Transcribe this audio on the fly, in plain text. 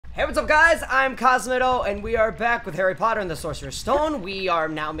Hey, what's up, guys? I'm Cosmitto, and we are back with Harry Potter and the Sorcerer's Stone. We are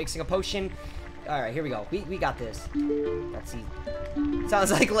now mixing a potion. Alright, here we go. We got this. Let's see.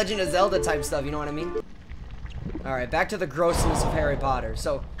 Sounds like Legend of Zelda type stuff, you know what I mean? Alright, back to the grossness of Harry Potter.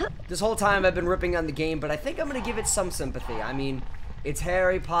 So, this whole time I've been ripping on the game, but I think I'm gonna give it some sympathy. I mean, it's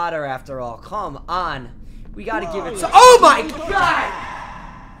Harry Potter after all. Come on. We gotta give it some— Oh my god!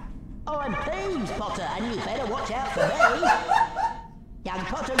 I'm pleased, Potter, and you better watch out for me. Young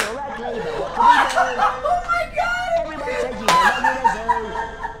Potter, you're ugly, but what can we do? Oh my god! Everyone says you belong in a zoo.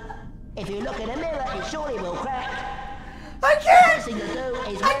 If you look in a mirror, it surely will crack. I can't! The first thing to do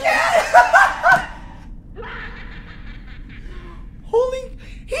is I can't! Holy—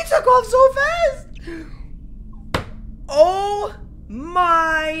 He took off so fast! Oh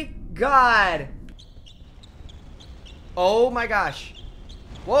my god! Oh my gosh.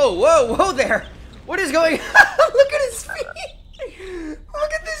 Whoa, whoa, whoa there! What is going on? Look at his feet!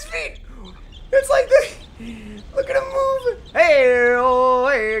 Look at this feet! It's like the— Look at him move! Hey, oh,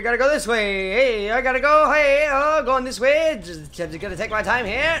 hey, I gotta go this way! Hey, I gotta go, hey, oh, going this way! Just gonna take my time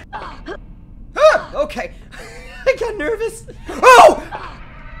here. Ah, okay. I got nervous. Oh!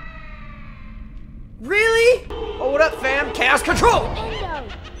 Really? Oh, what up, fam? Chaos control!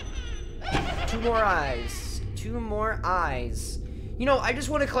 Two more eyes. Two more eyes. You know, I just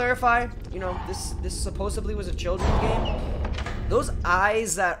want to clarify, you know, this supposedly was a children's game. Those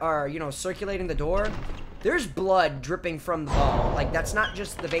eyes that are, you know, circulating the door, there's blood dripping from the ball. Like, that's not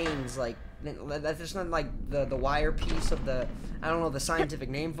just the veins, like, that's just not like the wire piece of the— I don't know the scientific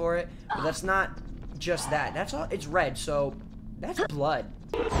name for it, but that's not just that. That's all— it's red, so that's blood.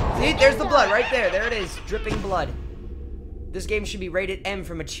 See, there's the blood right there. There it is, dripping blood. This game should be rated M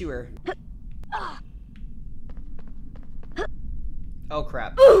for mature. Oh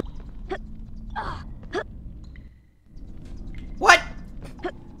crap. What?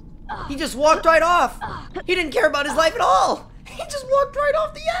 He just walked right off. He didn't care about his life at all. He just walked right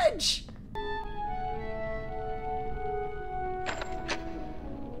off the edge.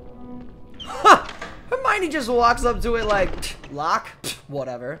 Huh. Hermione just walks up to it like, lock?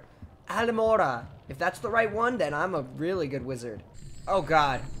 Whatever. Alimora. If that's the right one, then I'm a really good wizard. Oh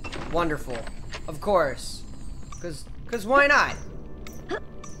god. Wonderful. Of course. Cause why not?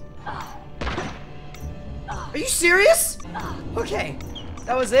 Are you serious? Okay,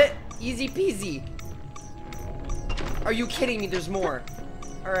 that was it. Easy peasy. Are you kidding me? There's more.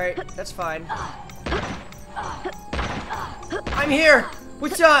 Alright, that's fine. I'm here.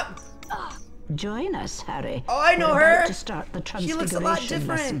 What's up? Join us, Harry. Oh, I know We're her. about to start the She looks a lot transfiguration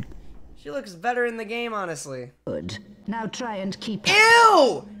different. lesson. She looks better in the game, honestly. Good. Now try and keep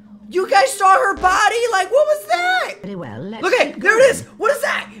Ew! You guys saw her body? Like, what was that? very well. Let's Look at— keep there going. it is! What is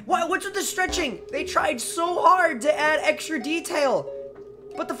that? What's with the stretching? They tried so hard to add extra detail.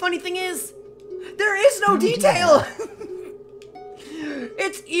 But the funny thing is, there is no detail!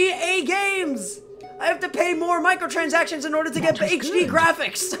 It's EA Games! I have to pay more microtransactions in order to get That was HD good.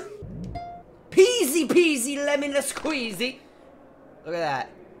 graphics. Peasy peasy lemon squeezy. Look at that.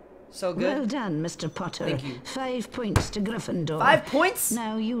 So good. Well done, Mr. Potter. Thank you. 5 points to Gryffindor. 5 points?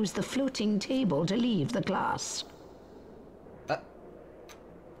 Now use the floating table to leave the class.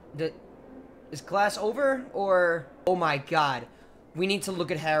 Is class over, or— oh my god. We need to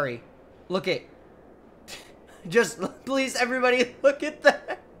look at Harry. Look at— just please everybody look at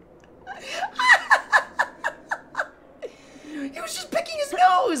that. He was just picking his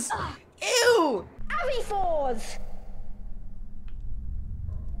nose. Ew. Harry Fours!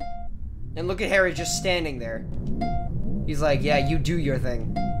 And look at Harry just standing there. He's like, yeah, you do your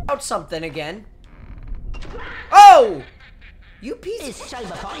thing. Out something again. Oh! You piece of— It's Sober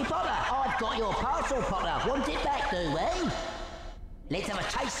Potty Potter. I've got your parcel, Potter. Want it back, do we? Let's have a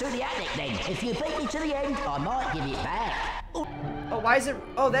chase through the attic then. If you beat me to the end, I might give it back. Oh, why is it—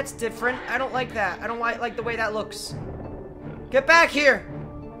 oh, that's different. I don't like that. I don't like the way that looks. Get back here!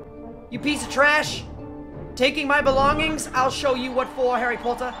 You piece of trash! Taking my belongings? I'll show you what for, Harry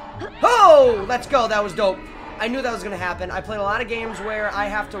Potter. Oh! Let's go. That was dope. I knew that was gonna happen. I played a lot of games where I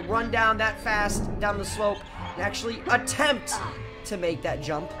have to run down that fast, down the slope, and actually attempt to make that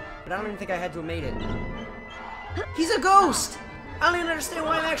jump. But I don't even think I had to have made it. He's a ghost! I don't even understand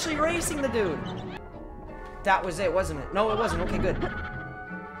why I'm actually racing the dude. That was it, wasn't it? No, it wasn't. Okay, good.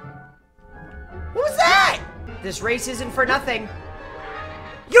 What was that? This race isn't for nothing.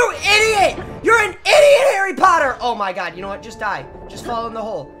 You idiot! You're an idiot, Harry Potter! Oh my god, you know what? Just die. Just fall in the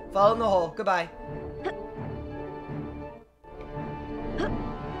hole. Fall in the hole. Goodbye.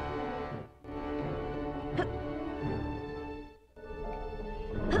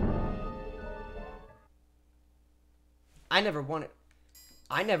 I never wanted—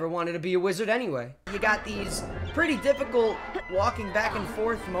 I never wanted to be a wizard anyway. You got these pretty difficult walking back and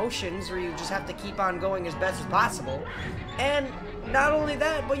forth motions where you just have to keep on going as best as possible. And not only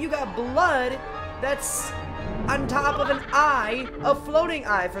that, but you got blood that's on top of an eye, a floating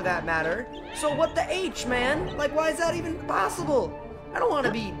eye for that matter. So what the H, man? Like, why is that even possible? I don't want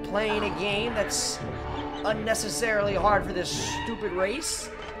to be playing a game that's unnecessarily hard for this stupid race.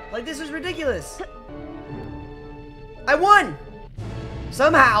 Like, this is ridiculous. I won!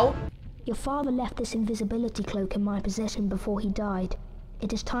 Somehow. Your father left this invisibility cloak in my possession before he died.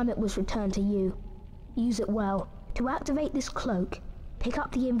 It is time it was returned to you. Use it well. To activate this cloak, pick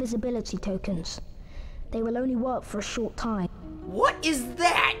up the invisibility tokens. They will only work for a short time. What is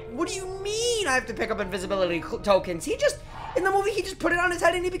that? What do you mean I have to pick up invisibility tokens? In the movie, he just put it on his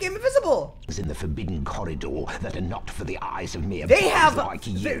head and he became invisible. In the forbidden corridor that are not for the eyes of mere They have, like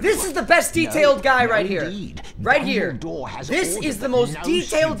you. This is the best detailed guy right here. Indeed. Right here. Has This is the most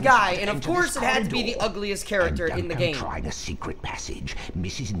detailed guy, and of course it had to be the ugliest character in the game. Trying a secret passage.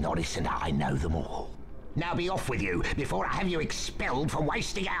 Mrs. Norris and I know them all. Now be off with you before I have you expelled for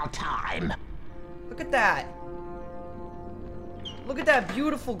wasting our time. Look at that. Look at that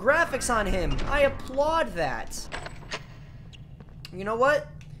beautiful graphics on him. I applaud that. You know what?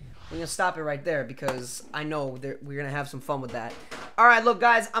 We're gonna stop it right there because I know we're gonna have some fun with that. Alright, look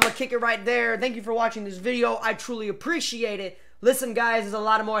guys, I'm gonna kick it right there. Thank you for watching this video. I truly appreciate it. Listen guys, there's a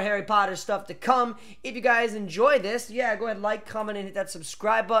lot of more Harry Potter stuff to come. If you guys enjoy this, yeah, go ahead, like, comment, and hit that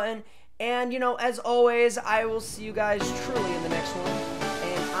subscribe button. And, you know, as always, I will see you guys truly in the next one.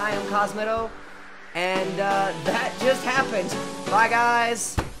 And I am Cosmitto. And that just happened. Bye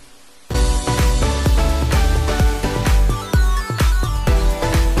guys.